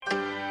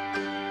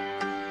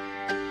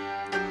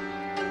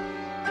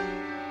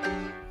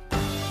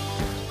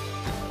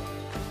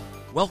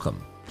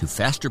Welcome to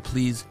Faster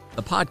Please,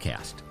 the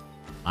podcast.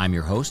 I'm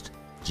your host,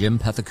 Jim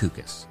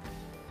Pethokoukis.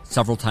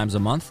 Several times a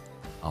month,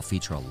 I'll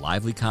feature a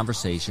lively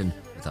conversation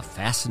with a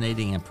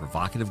fascinating and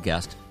provocative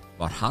guest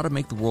about how to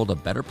make the world a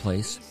better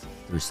place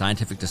through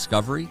scientific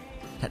discovery,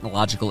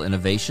 technological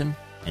innovation,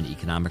 and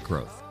economic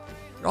growth.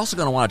 You're also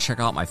going to want to check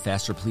out my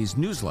Faster Please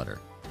newsletter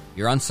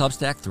here on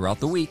Substack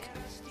throughout the week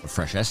for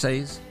fresh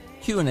essays,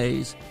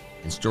 Q&As,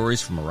 and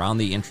stories from around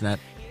the internet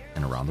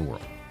and around the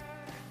world.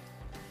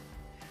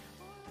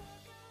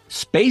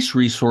 Space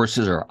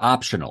resources are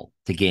optional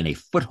to gain a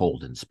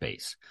foothold in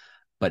space,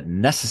 but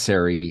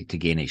necessary to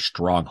gain a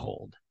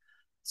stronghold,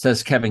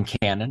 says Kevin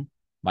Cannon,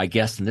 my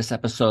guest in this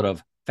episode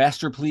of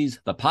Faster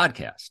Please, the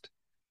podcast.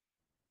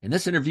 In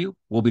this interview,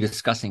 we'll be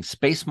discussing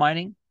space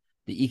mining,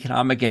 the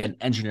economic and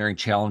engineering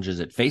challenges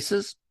it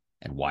faces,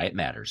 and why it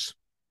matters.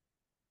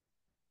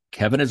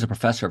 Kevin is a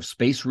professor of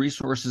space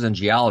resources and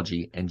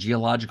geology and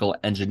geological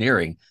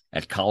engineering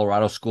at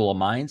Colorado School of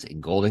Mines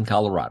in Golden,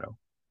 Colorado.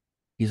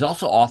 He's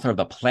also author of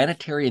the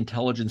Planetary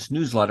Intelligence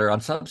newsletter on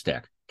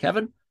Substack.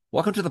 Kevin,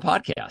 welcome to the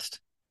podcast.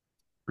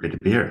 Great to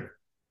be here.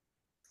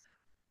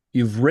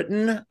 You've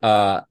written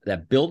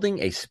that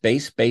building a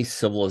space-based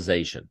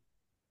civilization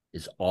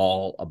is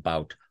all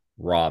about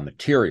raw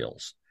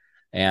materials.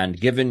 And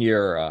given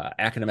your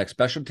academic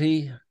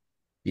specialty,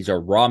 these are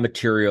raw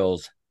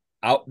materials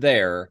out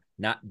there,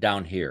 not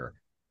down here.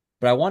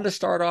 But I wanted to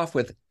start off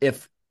with,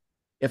 if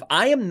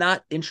I am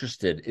not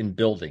interested in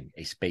building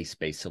a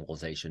space-based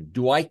civilization,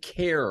 do I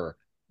care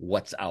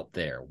what's out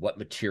there, what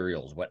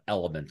materials, what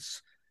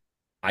elements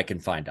I can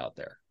find out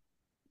there?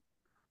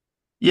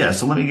 Yeah,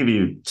 so let me give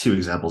you two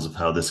examples of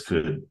how this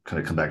could kind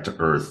of come back to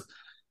Earth.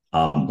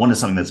 One is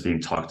something that's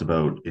being talked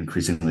about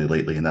increasingly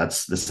lately, and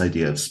that's this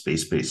idea of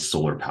space-based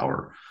solar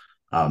power.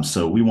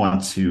 So we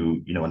want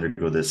to,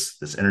 undergo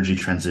this energy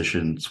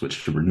transition,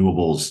 switch to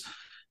renewables.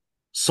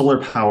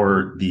 Solar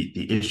power, the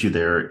issue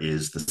there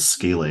is the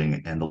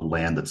scaling and the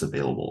land that's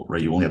available,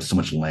 right? You only have so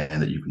much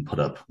land that you can put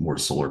up more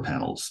solar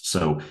panels.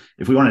 So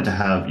if we wanted to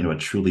have, a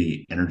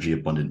truly energy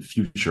abundant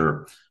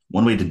future,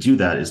 one way to do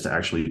that is to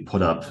actually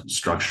put up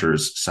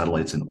structures,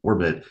 satellites in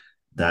orbit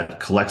that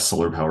collect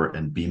solar power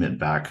and beam it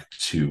back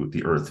to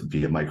the Earth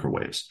via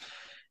microwaves.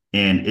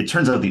 And it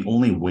turns out the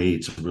only way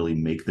to really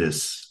make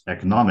this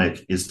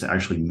economic is to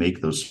actually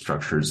make those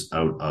structures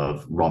out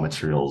of raw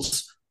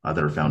materials that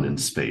are found in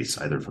space,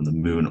 either from the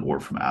moon or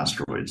from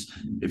asteroids.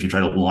 If you try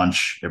to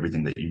launch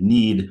everything that you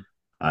need,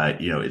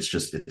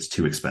 it's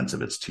too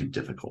expensive. It's too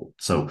difficult.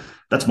 So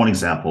that's one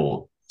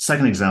example.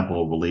 Second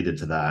example related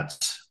to that,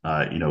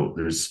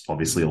 there's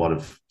obviously a lot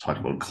of talk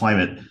about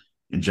climate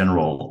in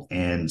general,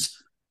 and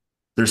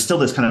there's still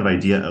this kind of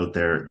idea out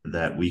there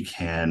that we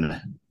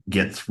can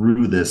get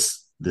through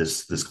this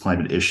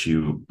climate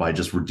issue by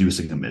just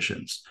reducing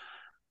emissions.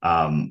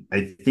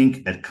 I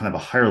think at kind of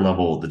a higher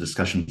level, the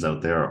discussions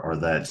out there are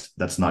that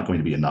that's not going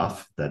to be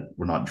enough, that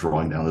we're not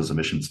drawing down those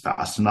emissions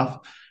fast enough,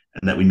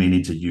 and that we may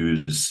need to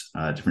use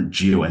different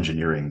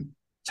geoengineering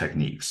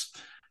techniques.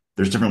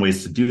 There's different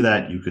ways to do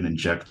that. You can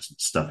inject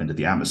stuff into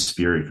the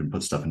atmosphere. You can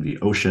put stuff into the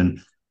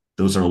ocean.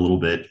 Those are a little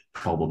bit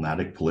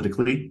problematic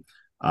politically.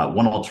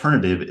 One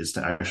alternative is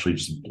to actually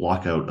just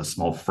block out a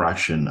small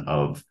fraction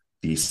of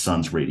the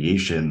sun's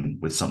radiation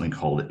with something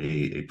called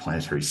a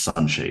planetary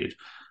sunshade.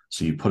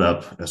 So you put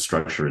up a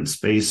structure in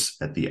space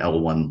at the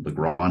L1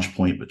 Lagrange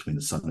point between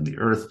the sun and the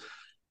Earth,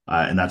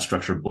 and that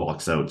structure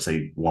blocks out,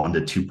 say, 1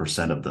 to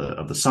 2%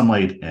 of the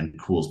sunlight and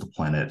cools the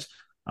planet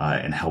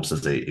and helps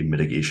as a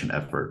mitigation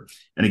effort.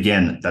 And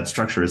again, that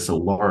structure is so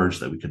large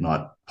that we could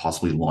not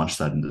possibly launch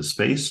that into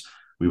space.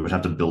 We would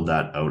have to build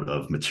that out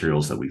of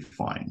materials that we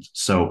find.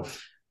 So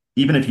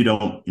even if you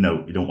don't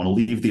want to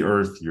leave the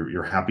Earth,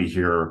 you're happy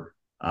here.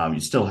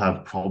 You still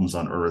have problems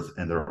on Earth,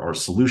 and there are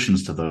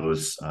solutions to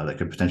those that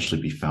could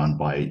potentially be found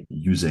by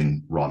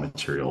using raw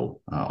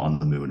material on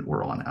the moon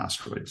or on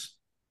asteroids.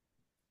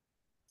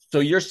 So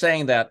you're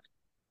saying that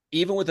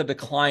even with the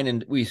decline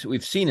in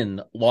we've seen in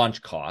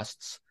launch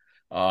costs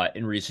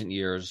in recent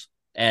years,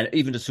 and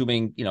even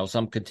assuming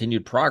some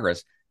continued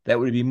progress, that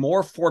would be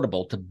more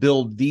affordable to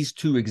build these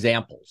two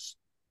examples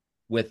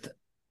with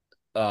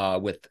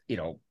the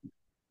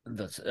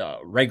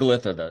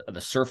regolith or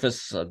the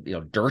surface,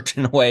 dirt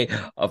in a way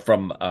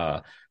from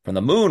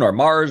the moon or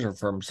Mars or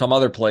from some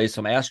other place,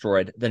 some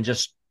asteroid, than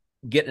just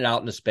getting it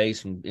out into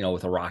space and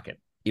with a rocket,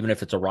 even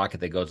if it's a rocket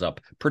that goes up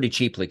pretty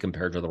cheaply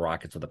compared to the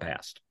rockets of the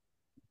past.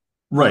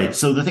 Right.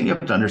 So the thing you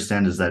have to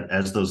understand is that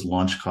as those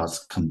launch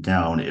costs come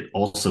down, it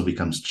also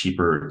becomes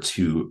cheaper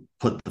to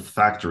put the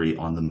factory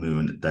on the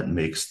moon that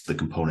makes the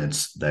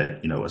components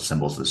that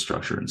assembles the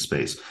structure in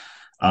space.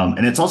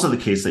 And it's also the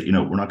case that,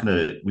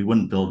 we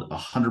wouldn't build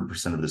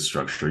 100% of this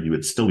structure. You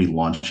would still be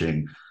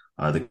launching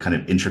the kind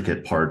of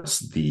intricate parts,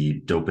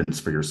 the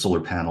dopants for your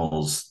solar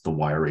panels, the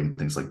wiring,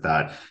 things like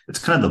that. It's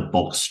kind of the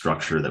bulk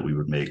structure that we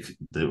would make,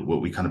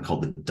 what we kind of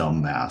call the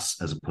dumb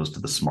mass as opposed to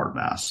the smart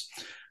mass.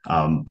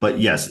 But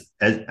yes,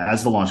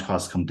 as the launch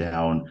costs come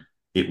down,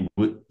 it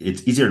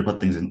it's easier to put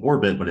things in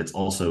orbit, but it's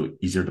also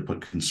easier to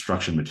put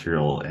construction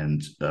material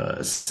and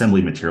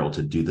assembly material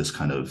to do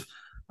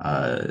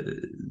uh,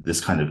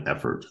 this kind of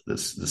effort,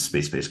 this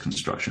space-based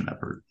construction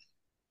effort.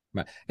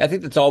 Right. I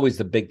think that's always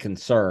the big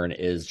concern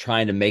is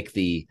trying to make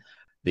the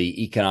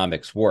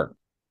economics work.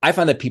 I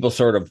find that people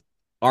sort of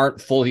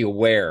aren't fully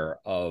aware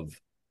of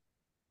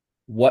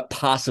what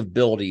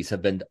possibilities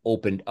have been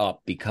opened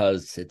up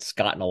because it's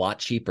gotten a lot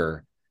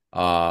cheaper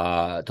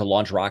to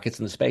launch rockets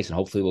into space, and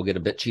hopefully we'll get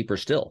a bit cheaper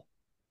still.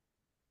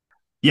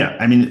 Yeah,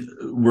 I mean,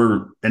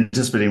 we're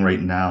anticipating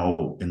right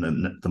now in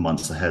the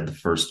months ahead the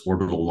first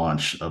orbital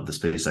launch of the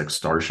SpaceX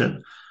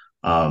Starship.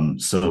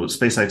 So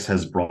SpaceX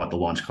has brought the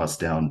launch costs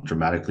down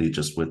dramatically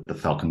just with the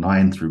Falcon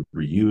 9 through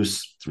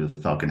reuse, through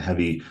the Falcon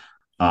Heavy.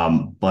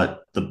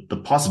 But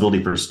the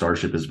possibility for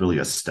Starship is really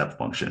a step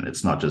function.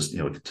 It's not just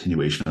a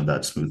continuation of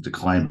that smooth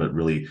decline, but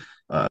really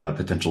a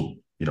potential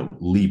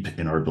leap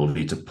in our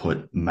ability to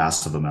put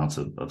massive amounts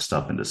of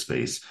stuff into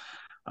space.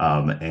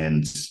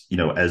 And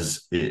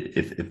as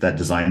if that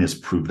design is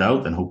proved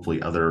out, then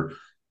hopefully other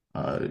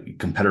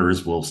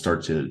competitors will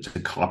start to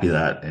copy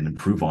that and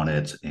improve on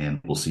it, and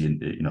we'll see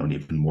an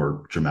even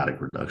more dramatic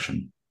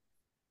reduction.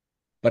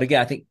 But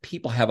again, I think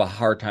people have a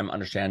hard time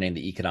understanding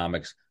the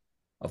economics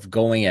of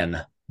going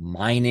and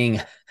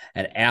mining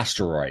an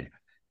asteroid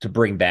to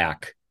bring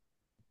back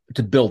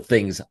to build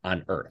things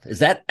on Earth.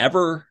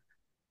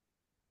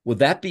 Would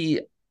that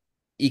be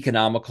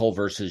economical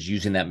versus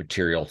using that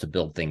material to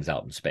build things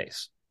out in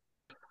space?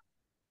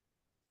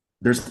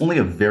 There's only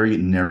a very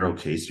narrow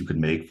case you could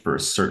make for a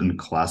certain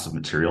class of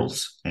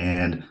materials.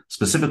 And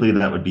specifically,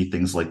 that would be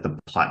things like the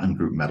platinum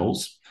group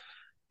metals.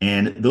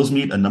 And those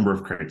meet a number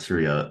of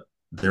criteria.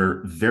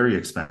 They're very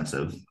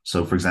expensive.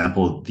 So, for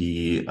example,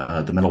 the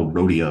metal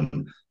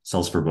rhodium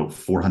sells for about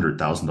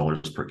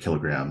 $400,000 per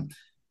kilogram.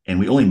 And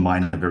we only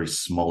mine a very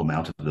small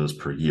amount of those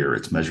per year.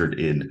 It's measured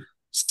in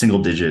single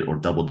digit or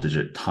double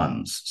digit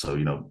tons. So,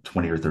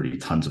 20 or 30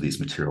 tons of these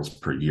materials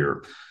per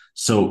year.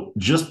 So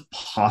just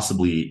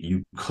possibly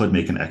you could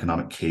make an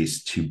economic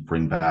case to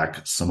bring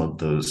back some of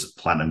those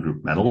platinum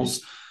group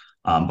metals.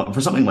 But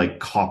for something like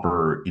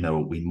copper,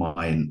 we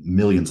mine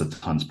millions of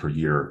tons per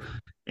year,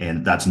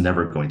 and that's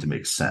never going to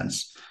make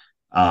sense.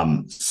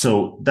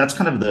 So that's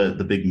kind of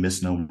the big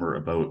misnomer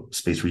about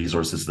space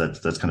resources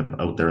that's kind of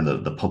out there in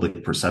the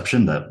public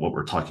perception, that what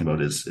we're talking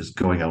about is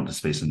going out into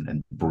space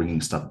and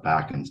bringing stuff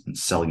back and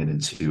selling it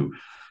into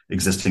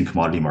existing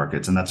commodity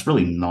markets. And that's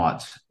really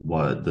not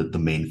what the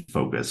main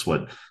focus.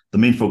 What the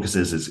main focus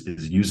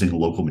is using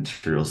local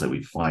materials that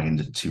we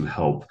find to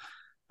help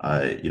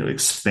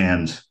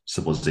expand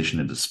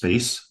civilization into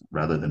space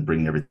rather than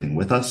bringing everything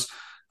with us.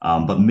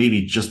 But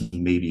maybe, just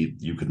maybe,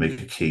 you could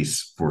make a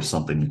case for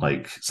something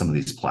like some of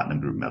these platinum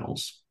group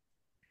metals.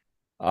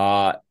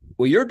 What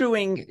you're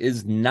doing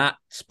is not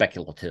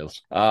speculative.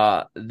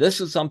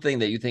 This is something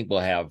that you think will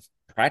have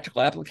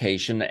practical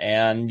application,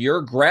 and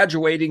you're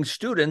graduating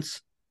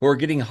students who are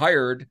getting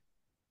hired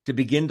to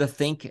begin to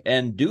think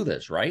and do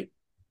this, right?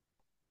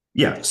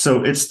 Yeah,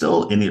 so it's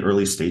still in the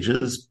early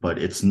stages, but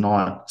it's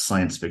not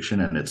science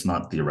fiction and it's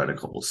not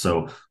theoretical.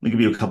 So let me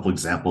give you a couple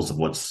examples of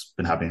what's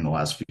been happening in the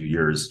last few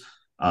years.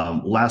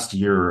 Last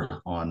year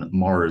on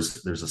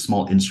Mars, there's a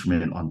small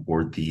instrument on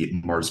board the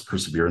Mars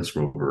Perseverance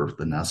rover,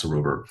 the NASA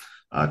rover,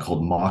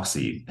 called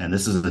MOXIE. And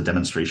this is a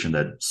demonstration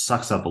that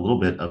sucks up a little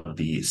bit of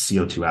the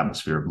CO2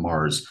 atmosphere of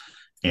Mars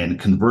and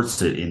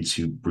converts it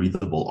into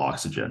breathable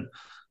oxygen.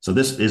 So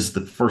this is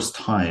the first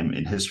time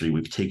in history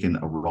we've taken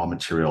a raw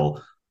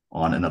material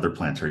on another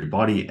planetary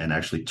body and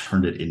actually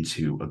turned it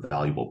into a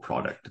valuable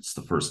product. It's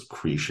the first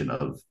creation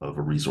of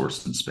a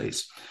resource in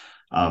space.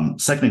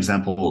 Second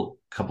example,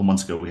 a couple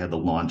months ago, we had the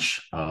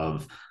launch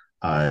of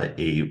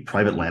a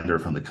private lander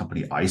from the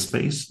company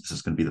iSpace. This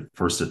is going to be the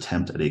first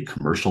attempt at a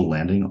commercial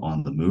landing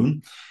on the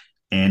moon.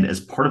 And as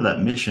part of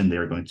that mission, they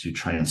are going to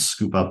try and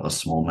scoop up a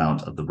small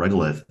amount of the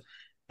regolith.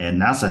 And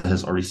NASA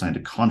has already signed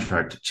a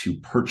contract to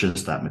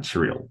purchase that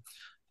material.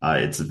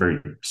 It's a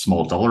very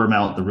small dollar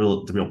amount. The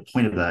real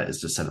point of that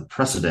is to set a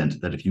precedent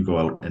that if you go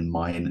out and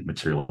mine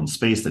material in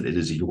space, that it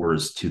is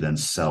yours to then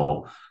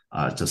sell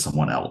to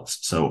someone else.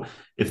 So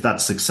if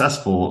that's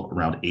successful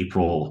around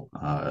April,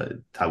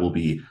 that will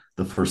be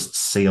the first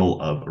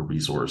sale of a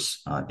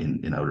resource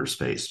in outer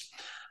space.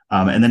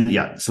 And then,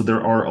 yeah, so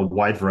there are a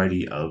wide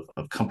variety of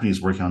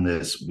companies working on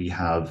this. We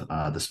have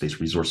the Space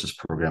Resources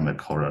Program at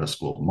Colorado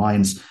School of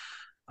Mines.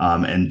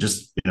 And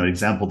just an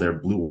example there,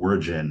 Blue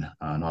Origin,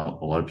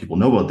 not a lot of people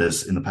know about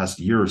this. In the past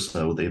year or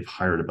so, they've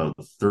hired about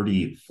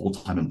 30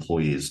 full-time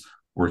employees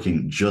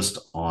working just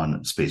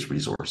on space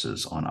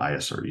resources on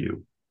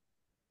ISRU.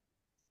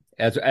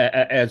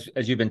 As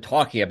you've been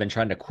talking, I've been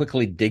trying to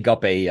quickly dig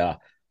up a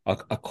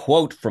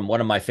quote from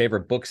one of my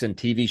favorite books and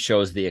TV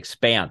shows, The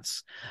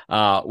Expanse,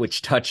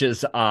 which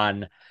touches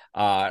on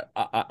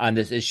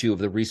this issue of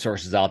the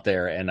resources out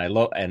there. And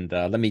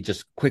let me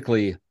just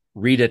quickly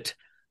read it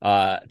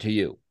to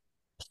you.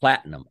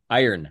 Platinum,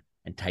 iron,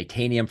 and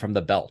titanium from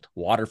the belt,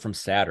 water from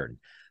Saturn,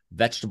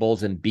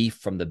 vegetables and beef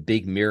from the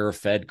big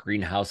mirror-fed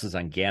greenhouses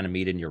on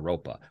Ganymede and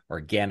Europa,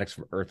 organics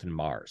from Earth and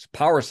Mars,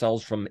 power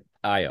cells from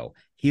Io,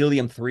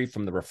 helium-3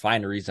 from the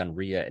refineries on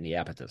Rhea and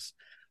Iapetus.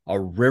 A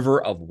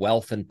river of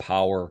wealth and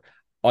power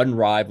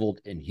unrivaled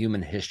in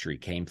human history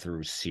came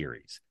through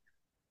Ceres.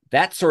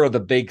 That's sort of the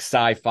big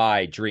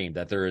sci-fi dream,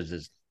 that there is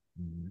this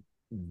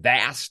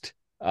vast,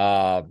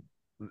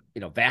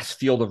 vast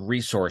field of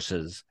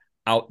resources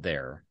out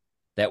there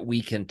that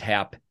we can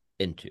tap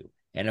into.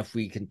 And if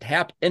we can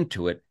tap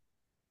into it,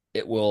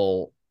 it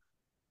will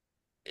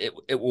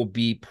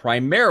be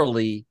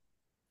primarily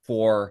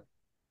for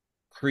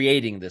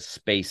creating this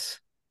space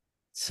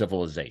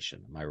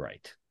civilization. Am I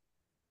right?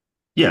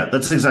 Yeah,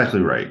 that's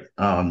exactly right.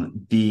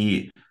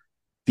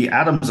 The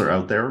atoms are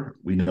out there.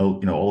 We know,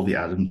 all of the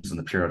atoms in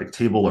the periodic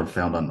table are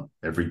found on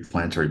every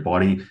planetary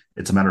body.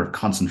 It's a matter of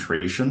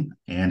concentration,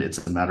 and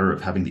it's a matter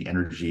of having the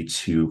energy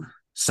to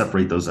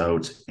separate those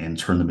out and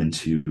turn them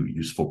into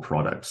useful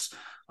products.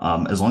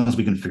 As long as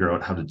we can figure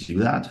out how to do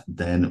that,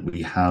 then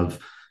we have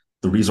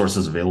the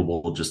resources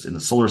available just in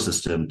the solar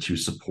system to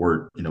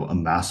support, a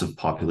massive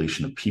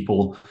population of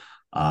people,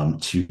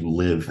 to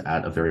live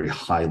at a very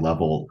high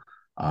level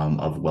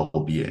of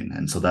well-being.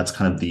 And so that's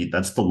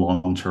the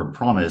long-term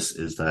promise,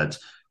 is that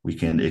we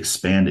can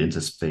expand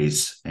into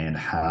space and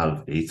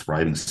have a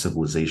thriving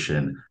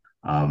civilization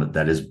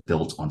that is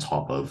built on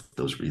top of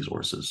those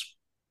resources.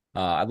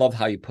 I love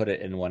how you put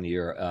it in one of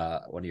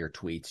your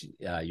tweets.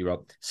 You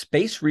wrote,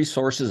 "Space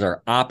resources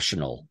are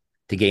optional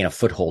to gain a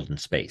foothold in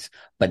space,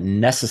 but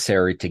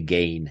necessary to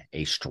gain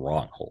a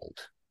stronghold."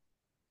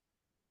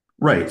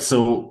 Right.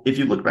 So if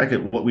you look back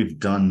at what we've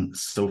done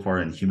so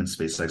far in human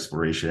space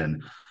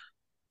exploration,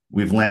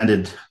 we've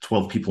landed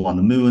 12 people on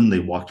the moon. They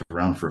walked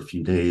around for a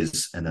few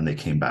days and then they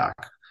came back.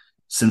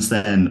 Since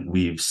then,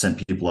 we've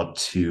sent people up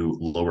to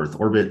low Earth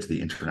orbit, to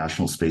the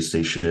International Space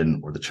Station,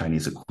 or the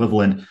Chinese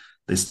equivalent.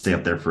 They stay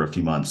up there for a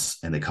few months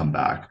and they come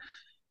back.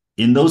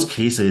 In those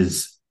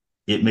cases,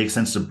 it makes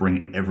sense to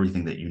bring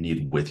everything that you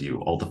need with you,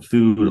 all the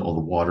food, all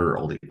the water,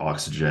 all the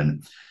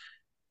oxygen.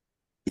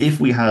 If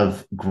we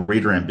have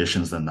greater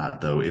ambitions than that,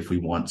 though, if we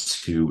want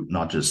to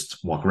not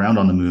just walk around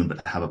on the moon,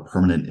 but have a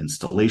permanent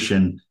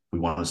installation, we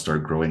want to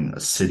start growing a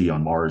city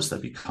on Mars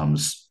that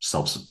becomes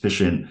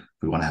self-sufficient,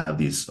 we want to have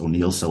these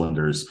O'Neill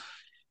cylinders,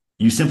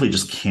 you simply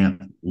just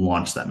can't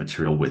launch that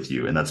material with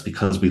you. And that's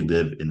because we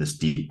live in this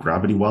deep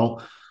gravity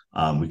well.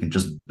 We can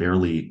just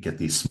barely get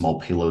these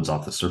small payloads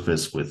off the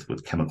surface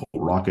with chemical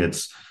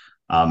rockets.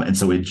 And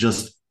so it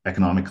just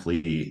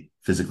economically,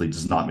 physically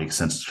does not make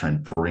sense to try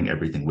and bring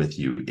everything with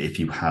you if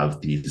you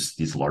have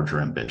these larger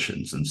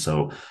ambitions. And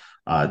so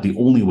the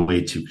only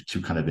way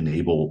to kind of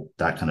enable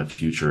that kind of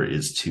future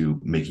is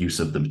to make use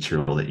of the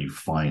material that you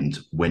find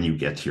when you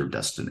get to your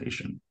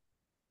destination.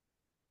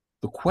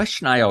 The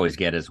question I always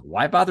get is,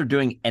 why bother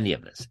doing any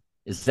of this?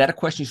 Is that a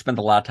question you spend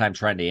a lot of time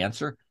trying to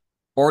answer?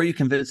 Or are you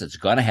convinced it's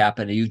going to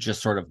happen and you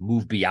just sort of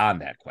move beyond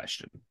that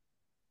question?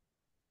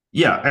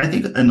 Yeah, I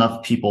think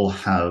enough people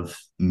have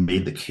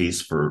made the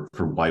case for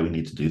why we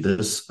need to do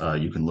this.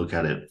 You can look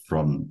at it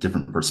from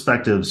different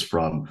perspectives,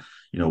 from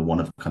one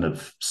of kind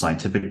of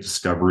scientific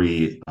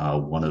discovery,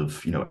 one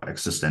of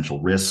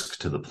existential risk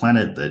to the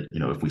planet, that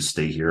if we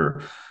stay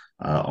here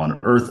on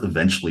Earth,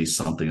 eventually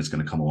something is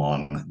going to come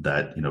along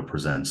that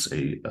presents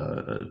a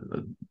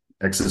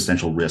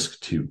existential risk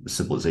to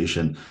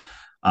civilization.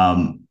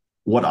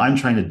 What I'm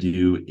trying to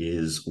do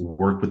is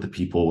work with the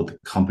people, with the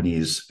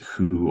companies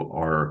who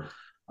are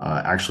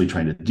actually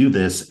trying to do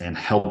this, and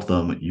help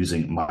them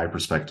using my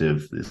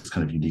perspective, this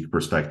kind of unique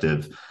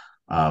perspective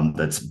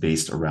that's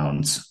based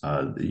around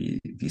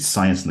the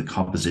science and the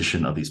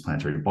composition of these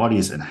planetary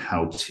bodies and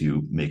how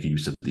to make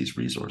use of these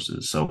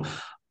resources. So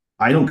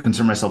I don't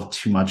concern myself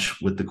too much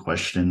with the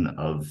question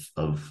of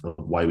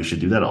why we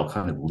should do that. I'll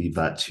kind of leave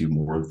that to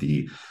more of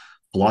the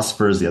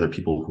philosophers, the other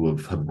people who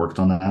have worked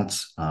on that.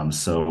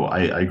 So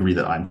I agree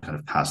that I'm kind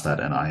of past that,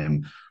 and I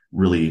am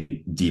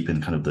really deep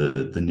in kind of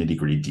the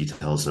nitty-gritty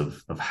details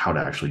of how to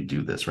actually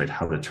do this, right?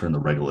 How to turn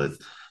the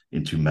regolith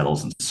into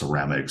metals and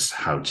ceramics,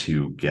 how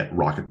to get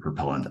rocket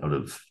propellant out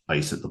of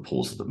ice at the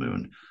poles of the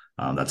moon.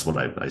 That's what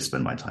I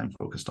spend my time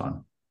focused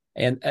on.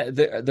 And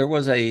there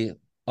was a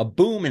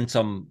boom in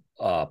some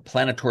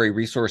planetary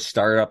resource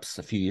startups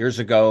a few years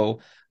ago,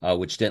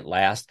 which didn't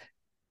last.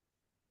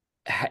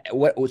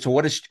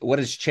 What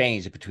has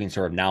changed between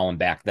sort of now and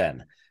back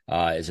then?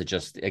 Is it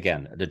just,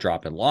 again, the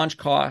drop in launch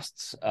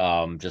costs?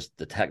 Just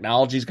the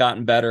technology's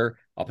gotten better.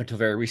 Up until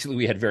very recently,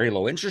 we had very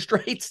low interest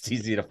rates. It's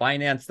easy to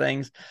finance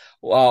things.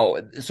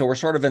 Well, so we're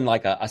sort of in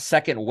like a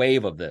second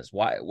wave of this.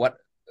 Why?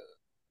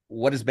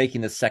 What is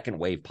making this second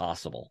wave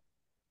possible?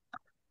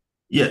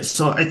 Yeah,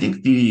 so I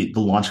think the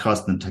launch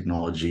cost and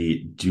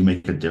technology do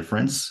make a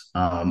difference.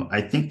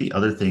 I think the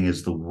other thing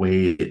is the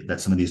way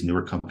that some of these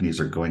newer companies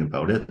are going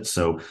about it.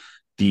 So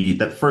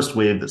that first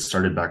wave that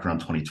started back around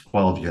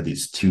 2012, you had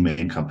these two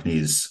main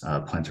companies,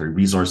 Planetary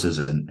Resources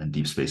and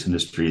Deep Space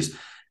Industries,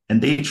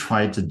 and they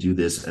tried to do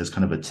this as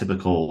kind of a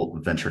typical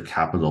venture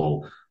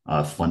capital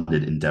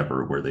funded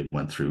endeavor where they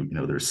went through,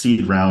 their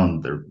seed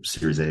round, their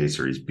Series A,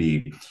 Series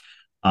B.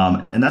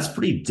 And that's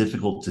pretty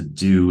difficult to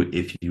do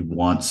if you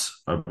want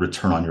a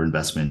return on your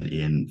investment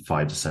in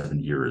 5 to 7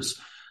 years.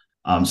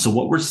 So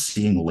what we're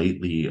seeing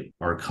lately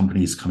are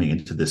companies coming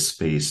into this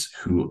space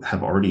who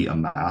have already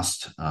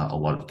amassed a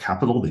lot of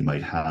capital. They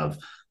might have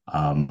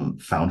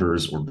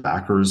founders or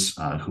backers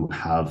who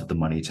have the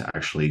money to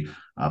actually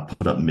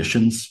put up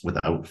missions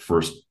without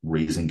first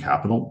raising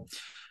capital.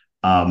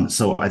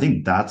 So I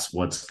think that's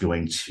what's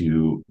going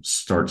to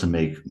start to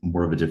make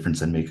more of a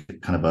difference and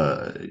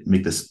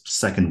make this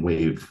second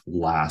wave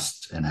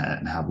last and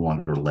have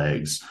longer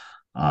legs.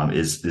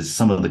 Is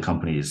some of the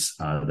companies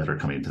that are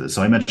coming into this.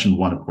 So I mentioned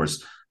one, of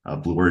course,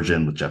 Blue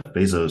Origin with Jeff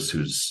Bezos,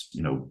 who's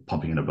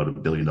pumping in about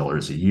 $1 billion a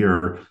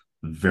year,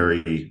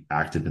 very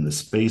active in the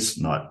space,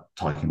 not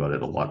talking about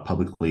it a lot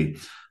publicly.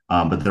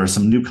 But there are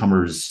some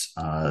newcomers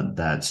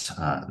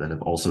that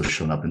have also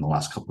shown up in the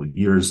last couple of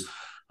years.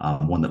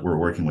 One that we're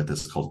working with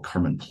is called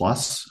Carbon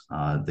Plus.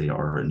 They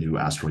are a new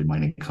asteroid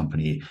mining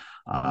company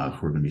who are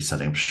going to be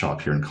setting up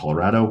shop here in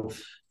Colorado.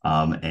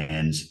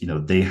 And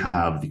they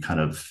have the kind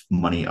of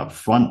money up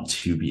front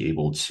to be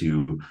able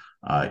to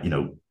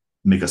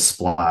make a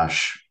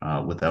splash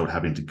without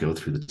having to go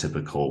through the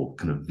typical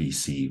kind of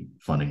VC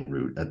funding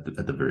route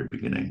at the very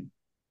beginning.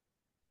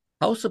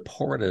 How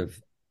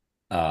supportive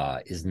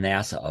is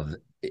NASA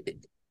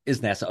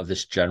of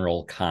this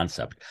general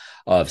concept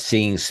of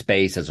seeing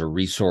space as a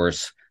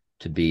resource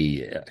to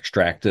be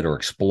extracted or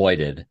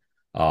exploited,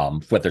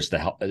 whether it's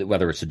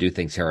to do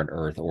things here on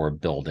Earth or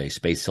build a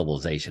space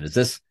civilization? Is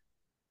this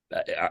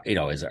are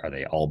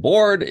they all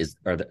aboard?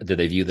 Do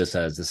they view this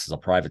as a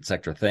private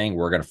sector thing?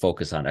 We're going to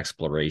focus on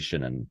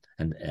exploration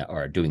and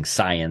or doing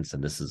science,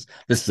 and this is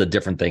a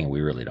different thing, and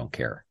we really don't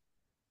care.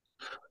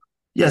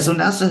 Yeah, so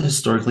NASA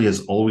historically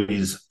has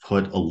always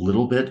put a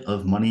little bit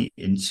of money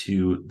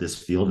into this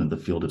field, in the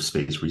field of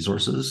space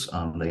resources.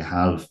 They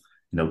have,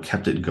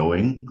 kept it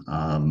going,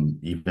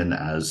 even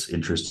as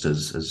interest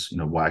has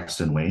waxed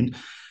and waned.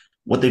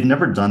 What they've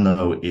never done,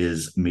 though,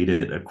 is made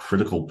it a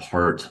critical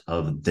part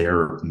of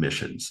their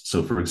missions.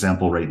 So, for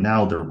example, right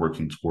now they're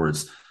working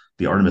towards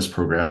the Artemis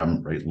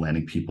program, right,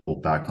 landing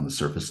people back on the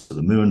surface of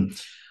the moon.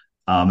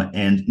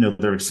 And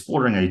they're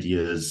exploring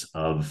ideas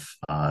of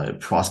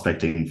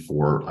prospecting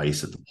for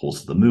ice at the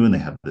poles of the moon. They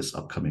have this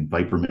upcoming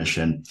Viper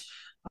mission.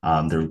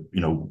 They're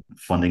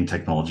funding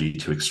technology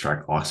to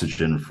extract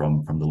oxygen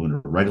from the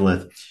lunar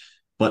regolith.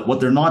 But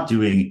what they're not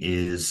doing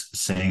is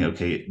saying,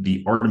 okay,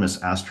 the Artemis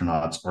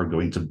astronauts are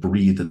going to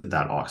breathe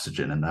that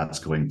oxygen, and that's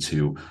going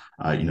to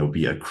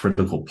be a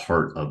critical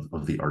part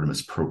of the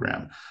Artemis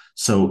program.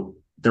 So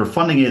they're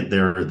funding it,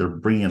 they're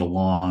bringing it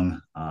along,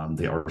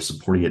 they are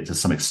supporting it to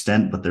some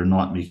extent, but they're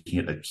not making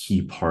it a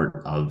key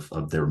part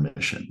of their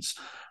missions.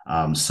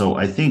 So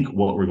I think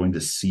what we're going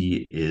to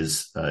see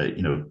is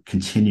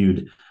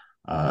continued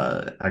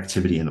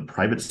activity in the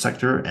private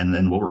sector, and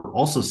then what we're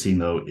also seeing,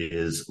 though,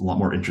 is a lot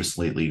more interest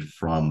lately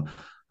from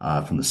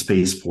the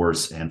Space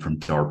Force and from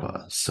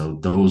DARPA. So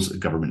those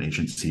government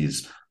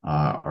agencies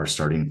are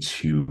starting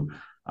to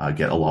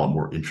get a lot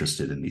more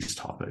interested in these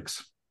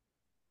topics.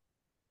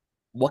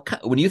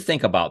 When you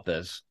think about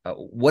this,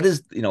 what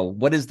is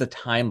the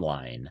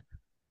timeline?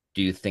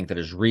 Do you think that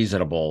is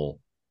reasonable?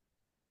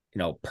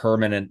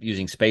 Permanent,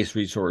 using space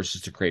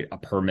resources to create a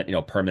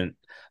permanent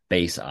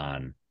base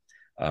on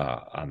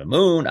the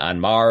moon, on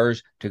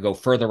Mars, to go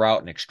further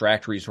out and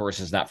extract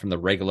resources, not from the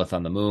regolith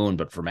on the moon,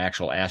 but from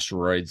actual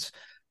asteroids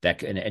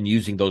and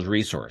using those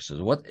resources.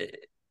 What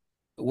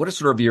is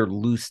sort of your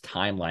loose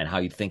timeline? How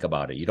you think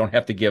about it? You don't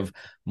have to give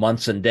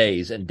months and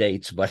days and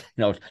dates, but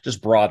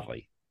just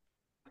broadly.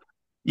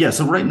 Yeah,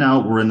 so right now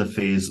we're in the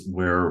phase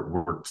where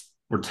we're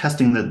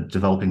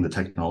developing the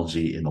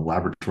technology in the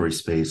laboratory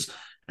space,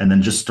 and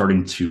then just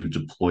starting to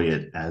deploy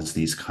it as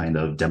these kind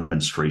of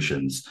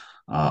demonstrations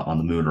on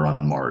the moon or on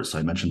Mars. So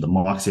I mentioned the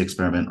MOXIE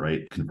experiment,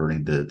 right,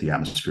 converting the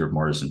atmosphere of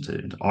Mars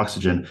into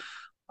oxygen.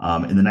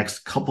 In the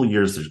next couple of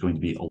years, there's going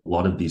to be a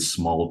lot of these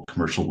small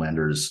commercial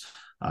landers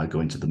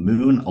going to the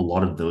moon. A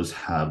lot of those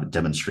have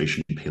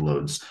demonstration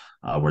payloads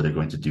where they're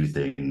going to do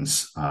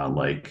things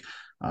like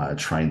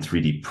try and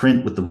 3D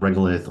print with the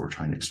regolith or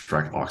try and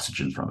extract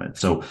oxygen from it.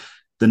 So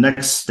the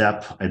next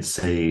step, I'd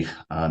say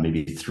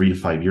maybe 3 to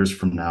 5 years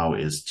from now,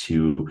 is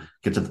to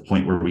get to the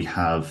point where we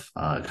have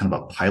kind of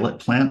a pilot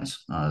plant.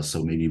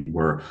 So maybe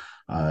we're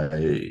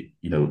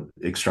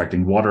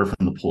extracting water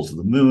from the poles of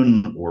the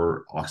moon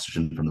or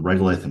oxygen from the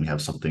regolith, and we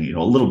have something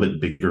a little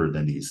bit bigger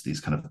than these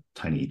kind of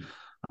tiny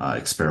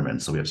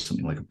experiments. So we have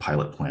something like a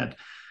pilot plant.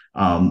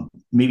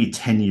 Maybe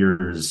 10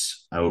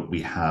 years out,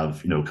 we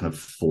have kind of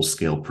full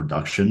scale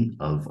production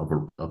of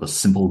a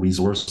simple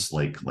resource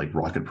like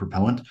rocket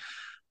propellant.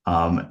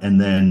 And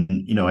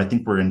then, I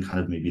think we're in kind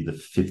of maybe the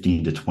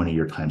 15 to 20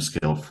 year time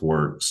scale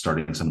for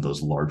starting some of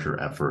those larger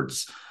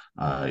efforts,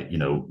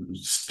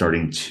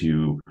 starting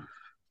to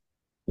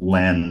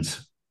land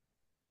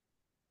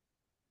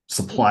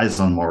supplies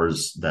on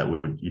Mars that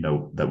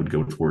would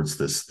go towards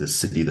this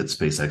city that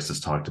SpaceX has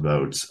talked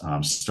about,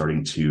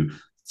 starting to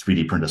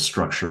 3D print a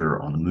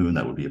structure on the moon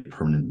that would be a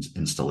permanent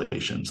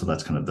installation. So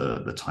that's kind of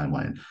the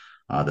timeline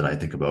that I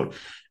think about.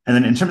 And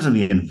then in terms of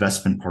the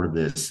investment part of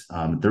this,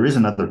 there is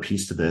another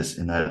piece to this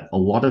in that a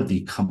lot of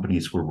the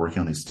companies who are working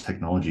on these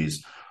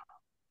technologies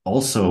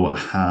also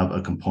have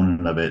a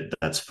component of it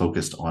that's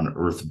focused on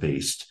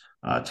Earth-based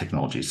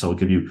technology. So I'll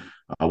give you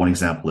one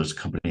example. There's a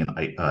company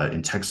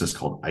in Texas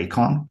called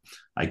Icon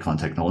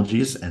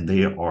Technologies, and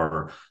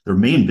their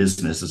main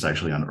business is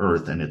actually on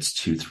Earth, and it's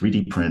to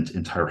 3D print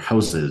entire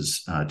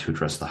houses to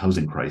address the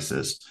housing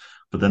crisis.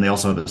 But then they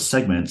also have a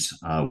segment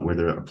where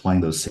they're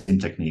applying those same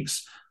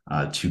techniques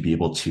to be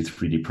able to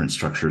 3D print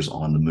structures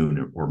on the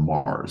moon or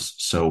Mars.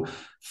 So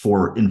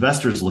for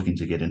investors looking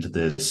to get into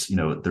this,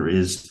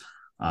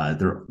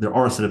 there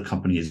are a set of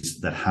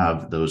companies that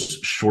have those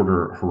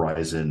shorter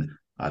horizon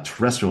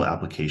terrestrial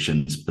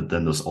applications, but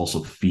then those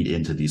also feed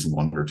into these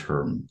longer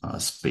term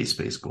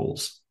space-based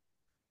goals.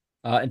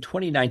 In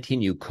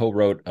 2019, you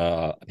co-wrote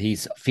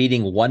he's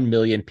feeding 1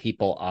 million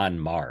people on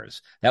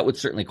Mars. That would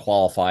certainly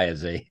qualify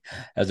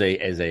as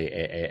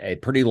a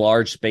pretty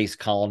large space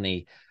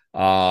colony.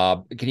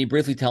 Can you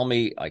briefly tell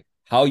me like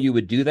how you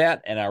would do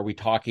that, and are we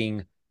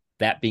talking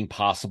that being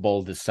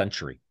possible this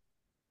century?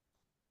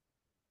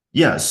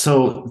 Yeah.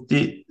 So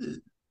the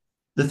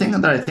thing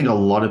that I think a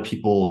lot of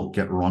people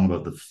get wrong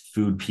about the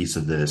food piece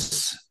of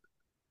this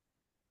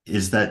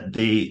is that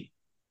they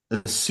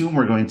assume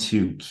we're going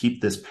to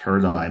keep this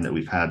paradigm that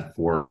we've had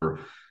for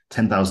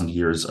 10,000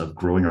 years of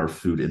growing our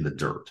food in the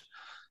dirt.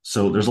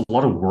 So there's a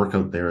lot of work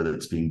out there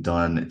that's being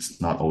done.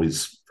 It's not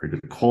always very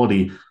good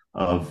quality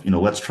of,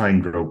 let's try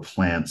and grow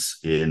plants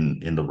in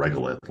the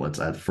regolith. Let's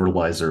add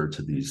fertilizer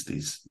to these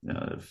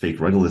fake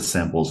regolith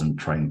samples and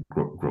try and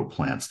grow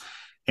plants.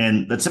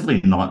 And that's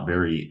simply not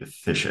very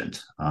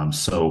efficient. I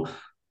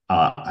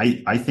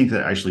think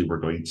that actually we're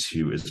going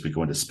to, as we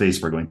go into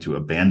space, we're going to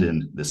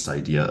abandon this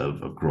idea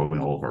of growing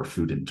all of our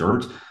food in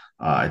dirt.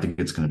 I think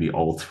it's going to be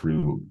all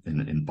through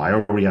in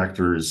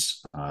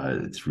bioreactors,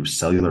 through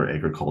cellular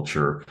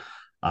agriculture.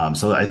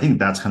 So I think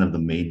that's kind of the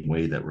main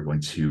way that we're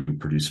going to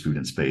produce food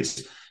in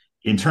space.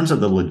 In terms of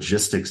the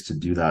logistics to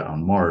do that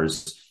on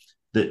Mars,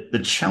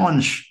 the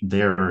challenge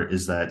there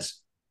is that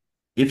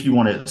if you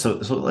want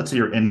to, so let's say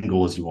your end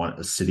goal is you want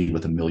a city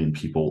with 1 million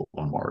people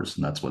on Mars,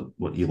 and that's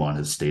what Elon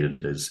has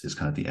stated is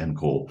kind of the end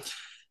goal.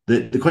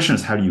 The question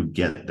is, how do you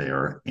get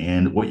there?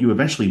 And what you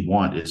eventually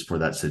want is for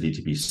that city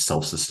to be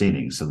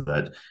self-sustaining, so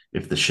that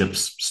if the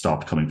ships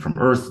stopped coming from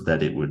Earth,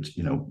 that it would,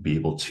 be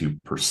able to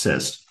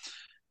persist.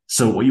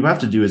 So what you have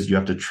to do is you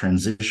have to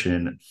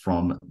transition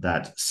from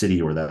that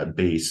city or that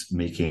base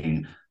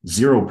making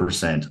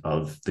 0%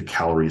 of the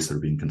calories that are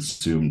being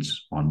consumed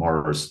on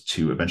Mars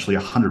to eventually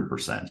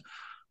 100%.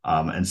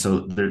 And so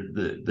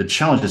the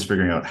challenge is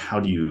figuring out how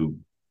do you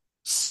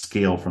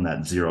scale from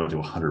that 0 to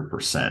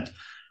 100%.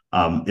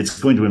 It's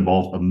going to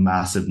involve a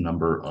massive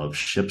number of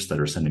ships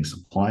that are sending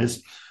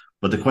supplies.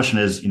 But the question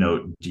is,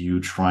 do you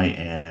try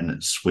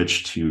and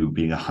switch to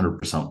being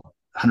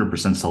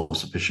 100%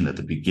 self-sufficient at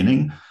the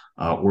beginning,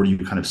 or do you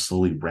kind of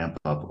slowly ramp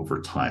up over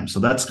time?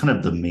 So that's kind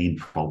of the main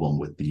problem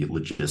with the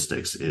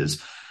logistics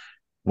is,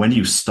 when do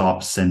you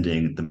stop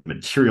sending the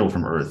material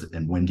from Earth,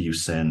 and when do you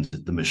send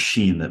the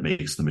machine that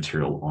makes the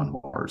material on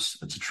Mars?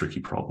 That's a tricky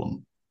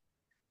problem.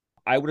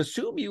 I would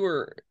assume you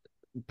were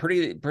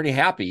pretty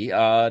happy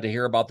to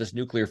hear about this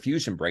nuclear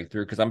fusion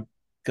breakthrough,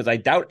 because I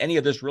doubt any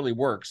of this really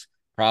works,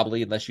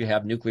 probably, unless you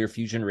have nuclear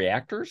fusion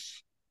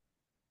reactors.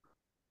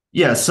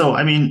 Yeah, so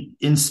I mean,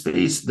 in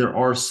space, there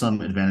are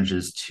some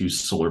advantages to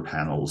solar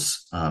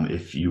panels.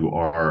 If you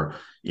are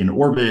in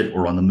orbit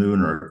or on the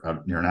moon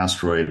or near an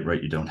asteroid,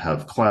 right, you don't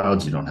have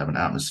clouds, you don't have an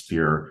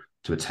atmosphere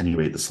to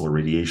attenuate the solar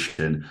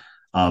radiation.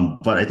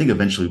 But I think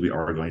eventually we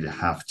are going to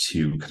have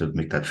to kind of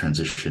make that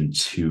transition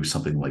to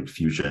something like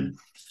fusion.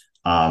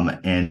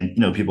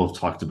 And people have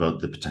talked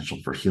about the potential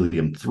for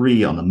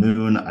helium-3 on the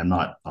moon. I'm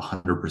not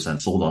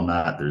 100% sold on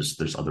that.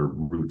 There's other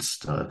routes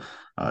to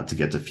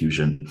get to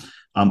fusion.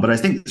 But I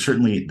think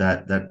certainly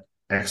that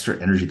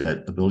extra energy,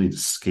 that ability to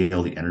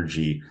scale the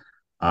energy,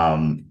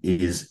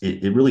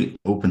 it really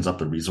opens up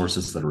the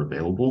resources that are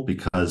available.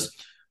 Because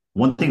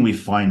one thing we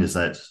find is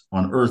that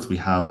on Earth we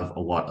have a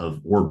lot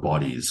of ore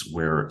bodies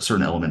where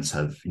certain elements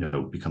have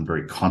become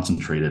very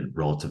concentrated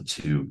relative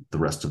to the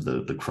rest of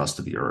the crust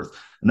of the Earth,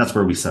 and that's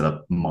where we set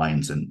up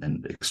mines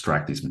and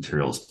extract these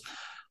materials.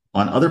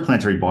 On other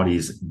planetary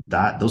bodies,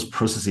 those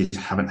processes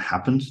haven't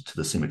happened to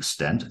the same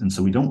extent, and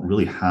so we don't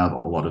really have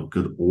a lot of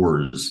good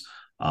ores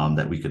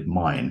that we could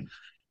mine.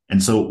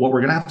 And so what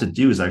we're going to have to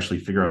do is actually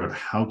figure out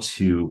how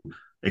to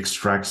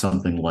extract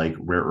something like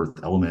rare earth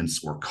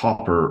elements or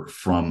copper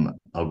from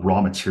a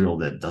raw material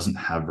that doesn't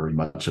have very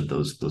much of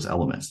those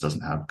elements,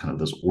 doesn't have kind of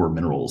those ore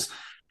minerals.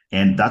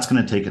 And that's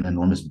going to take an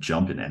enormous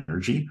jump in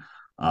energy.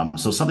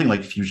 So something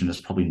like fusion is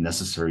probably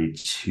necessary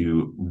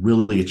to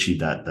really achieve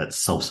that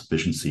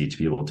self-sufficiency, to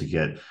be able to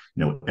get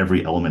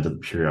every element of the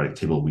periodic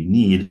table we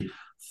need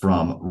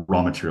from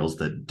raw materials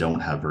that don't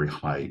have very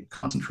high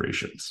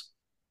concentrations.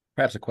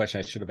 Perhaps a question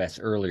I should have asked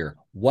earlier.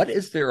 What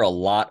is there a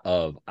lot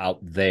of out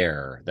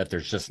there that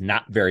there's just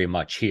not very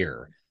much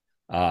here?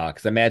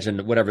 Because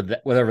imagine whatever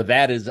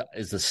that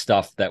is the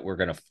stuff that we're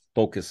going to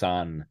focus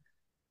on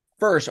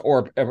first,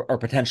 or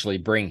potentially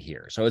bring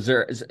here. So is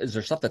there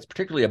stuff that's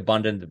particularly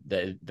abundant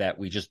that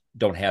we just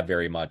don't have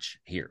very much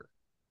here?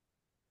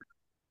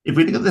 If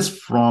we think of this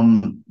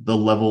from the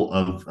level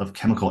of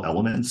chemical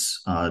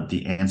elements,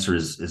 the answer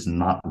is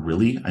not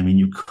really. I mean,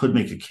 you could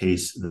make a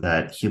case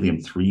that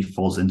helium-3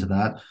 falls into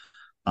that,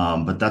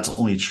 but that's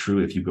only true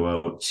if you go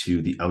out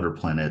to the outer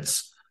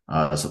planets.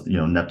 So,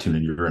 Neptune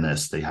and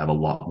Uranus, they have a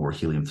lot more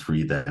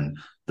helium-3 than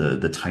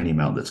the tiny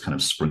amount that's kind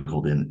of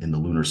sprinkled in the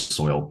lunar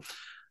soil.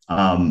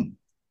 Um,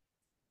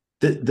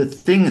 the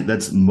thing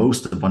that's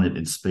most abundant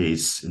in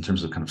space in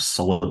terms of kind of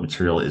solid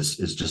material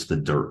is just the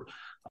dirt.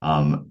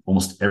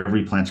 Almost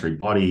every planetary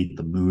body,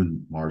 the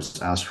moon,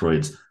 Mars,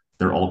 asteroids,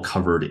 they're all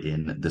covered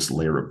in this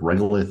layer of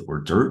regolith or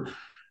dirt.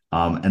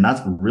 And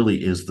that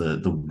really is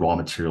the raw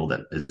material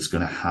that is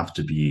going to have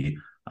to be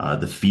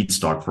the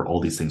feedstock for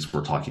all these things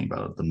we're talking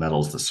about, the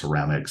metals, the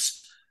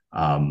ceramics.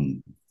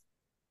 The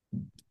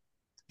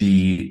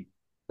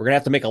We're going to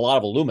have to make a lot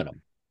of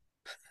aluminum.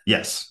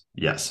 Yes.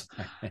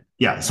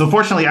 Yeah. So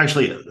fortunately,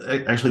 actually,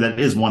 that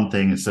is one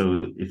thing.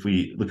 So if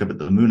we look up at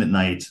the moon at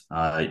night,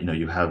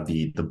 you have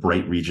the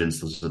bright regions.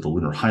 Those are the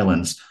lunar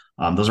highlands.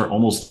 Those are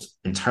almost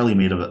entirely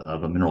made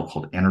of a mineral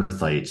called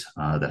anorthite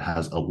that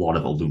has a lot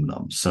of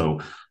aluminum. So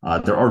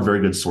there are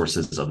very good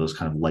sources of those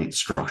kind of light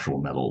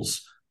structural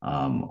metals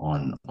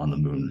on the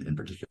moon in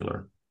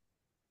particular.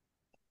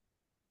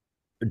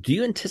 Do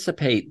you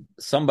anticipate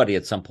somebody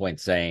at some point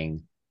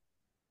saying,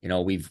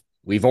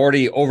 we've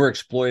already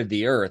overexploited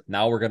the Earth.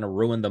 Now we're going to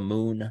ruin the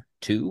moon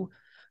too,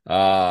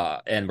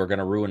 and we're going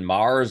to ruin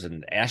Mars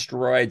and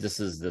asteroids. This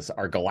is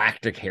our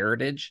galactic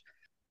heritage.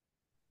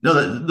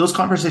 No, those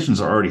conversations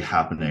are already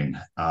happening.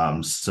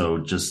 So,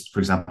 just for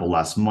example,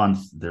 last month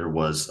there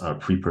was a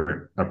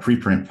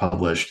preprint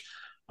published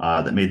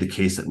that made the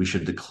case that we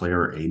should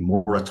declare a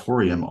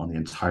moratorium on the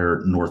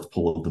entire North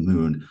Pole of the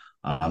moon.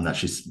 That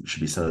should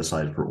be set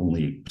aside for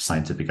only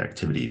scientific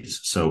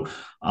activities. So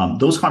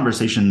those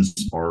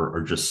conversations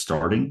are just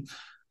starting.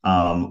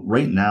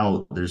 Right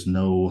now, there's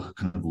no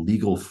kind of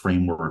legal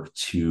framework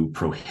to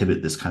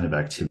prohibit this kind of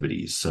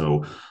activity.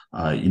 So,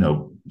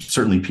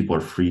 certainly people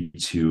are free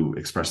to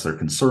express their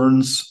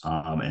concerns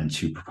and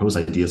to propose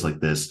ideas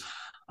like this.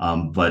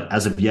 But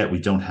as of yet, we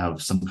don't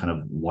have some kind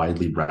of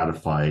widely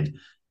ratified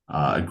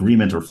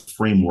agreement or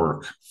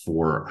framework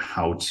for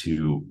how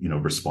to,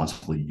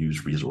 responsibly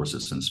use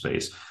resources in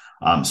space.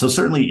 So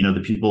certainly,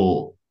 the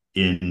people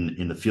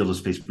in the field of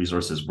space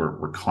resources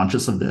were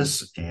conscious of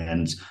this,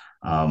 and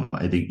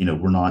I think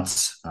we're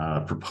not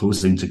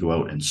proposing to go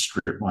out and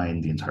strip mine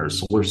the entire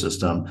solar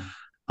system.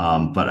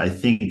 But I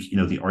think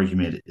the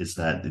argument is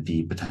that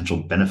the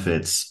potential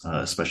benefits,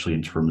 especially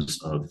in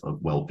terms of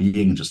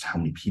well-being, and just how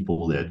many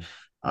people that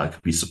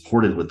could be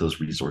supported with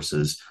those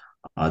resources,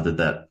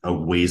 that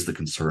outweighs the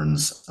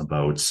concerns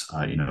about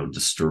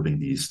disturbing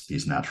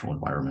these natural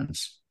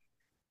environments.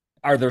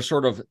 Are there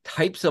sort of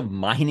types of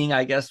mining,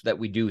 I guess, that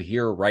we do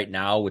here right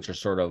now, which are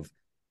sort of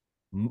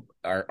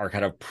are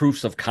kind of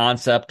proofs of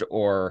concept,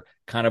 or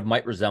kind of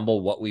might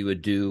resemble what we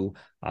would do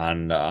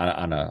on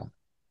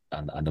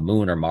the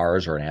moon or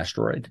Mars or an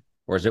asteroid?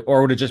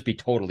 Or would it just be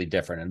totally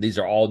different? And these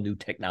are all new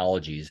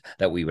technologies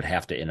that we would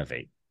have to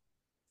innovate.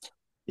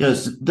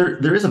 Yes,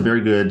 there is a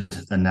very good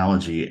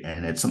analogy,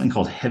 and it's something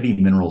called heavy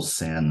mineral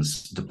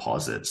sands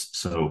deposits.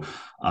 So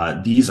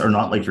these are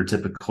not like your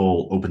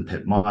typical open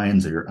pit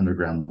mines or your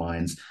underground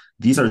mines.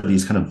 These are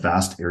these kind of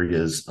vast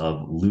areas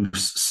of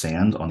loose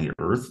sand on the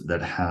earth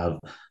that have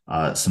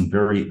some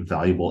very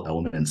valuable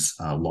elements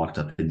locked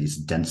up in these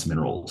dense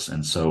minerals.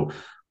 And so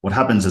what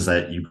happens is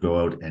that you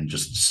go out and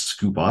just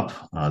scoop up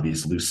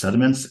these loose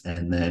sediments,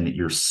 and then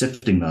you're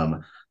sifting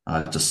them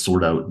to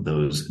sort out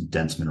those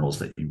dense minerals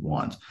that you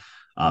want.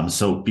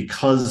 So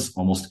because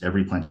almost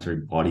every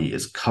planetary body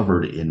is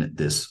covered in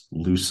this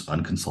loose,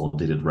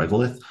 unconsolidated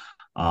regolith,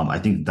 I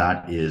think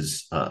that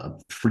is a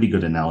pretty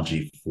good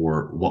analogy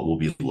for what we'll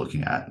be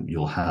looking at.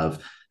 You'll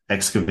have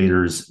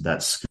excavators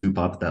that scoop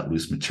up that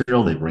loose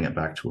material, they bring it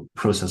back to a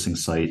processing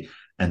site,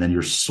 and then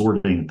you're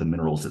sorting the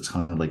minerals. It's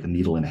kind of like a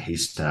needle in a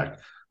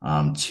haystack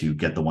to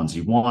get the ones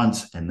you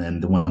want. And then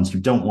the ones you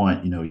don't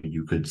want,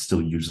 you could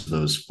still use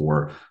those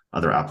for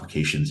other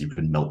applications. You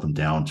could melt them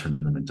down, turn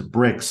them into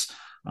bricks,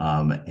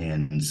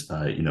 and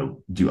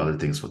do other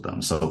things with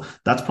them. So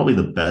that's probably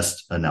the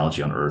best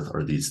analogy on Earth,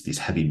 are these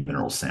heavy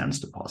mineral sands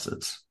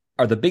deposits.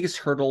 Are the biggest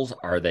hurdles,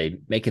 are they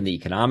making the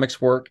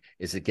economics work?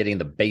 Is it getting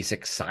the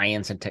basic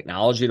science and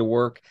technology to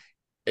work?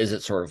 Is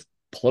it sort of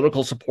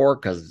political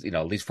support? Because,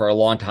 at least for a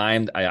long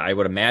time, I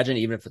would imagine,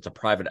 even if it's a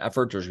private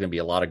effort, there's going to be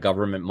a lot of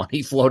government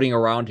money floating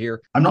around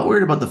here. I'm not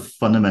worried about the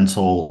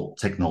fundamental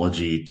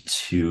technology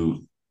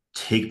to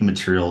take the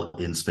material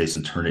in space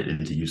and turn it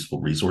into useful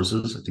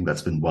resources. I think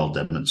that's been well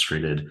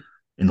demonstrated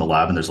in the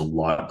lab, and there's a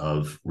lot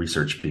of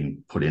research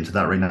being put into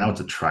that right now. It's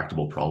a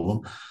tractable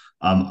problem.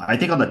 I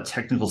think on the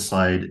technical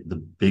side, the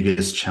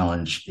biggest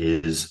challenge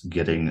is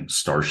getting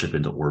Starship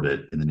into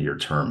orbit in the near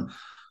term.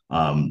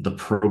 The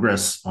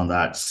progress on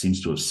that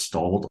seems to have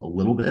stalled a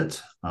little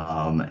bit,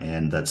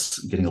 and that's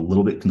getting a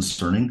little bit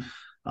concerning.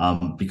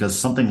 Because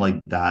something like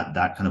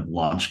that kind of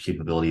launch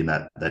capability and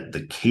that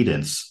the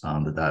cadence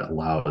that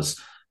allows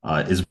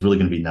is really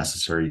going to be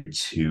necessary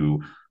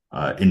to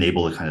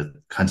enable the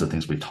kinds of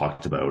things we've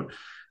talked about.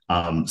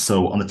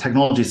 So on the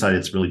technology side,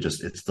 it's really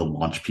just it's the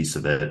launch piece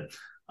of it.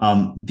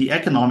 The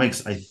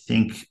economics, I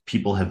think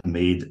people have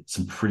made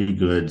some pretty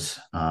good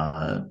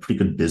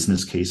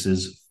business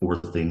cases for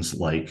things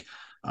like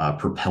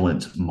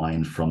propellant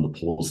mined from the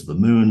poles of the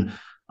moon.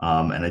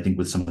 And I think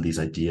with some of these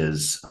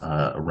ideas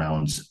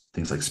around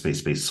things like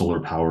space-based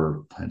solar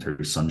power,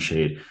 planetary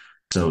sunshade,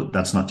 so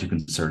that's not too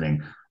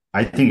concerning.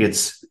 I think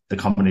it's the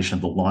combination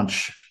of the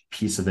launch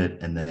piece of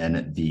it and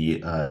then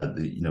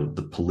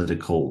the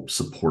political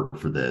support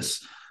for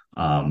this.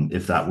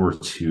 If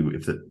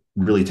it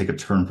really take a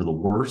turn for the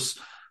worse,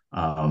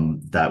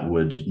 that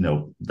would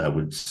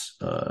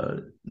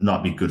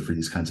not be good for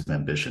these kinds of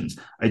ambitions.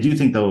 I do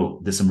think, though,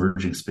 this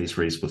emerging space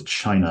race with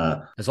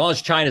China, as long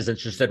as China's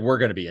interested, we're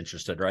going to be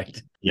interested,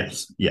 right?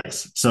 Yes,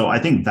 yes. So I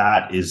think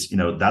that is,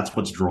 that's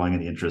what's drawing in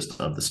the interest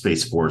of the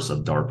Space Force,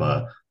 of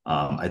DARPA.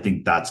 I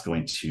think that's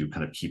going to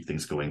kind of keep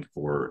things going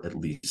for at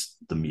least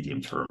the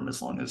medium term,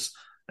 as long as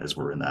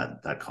we're in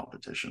that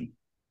competition.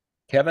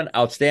 Kevin,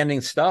 outstanding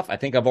stuff. I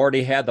think I've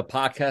already had the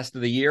podcast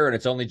of the year, and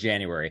it's only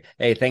January.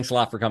 Hey, thanks a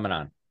lot for coming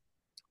on.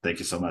 Thank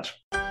you so much.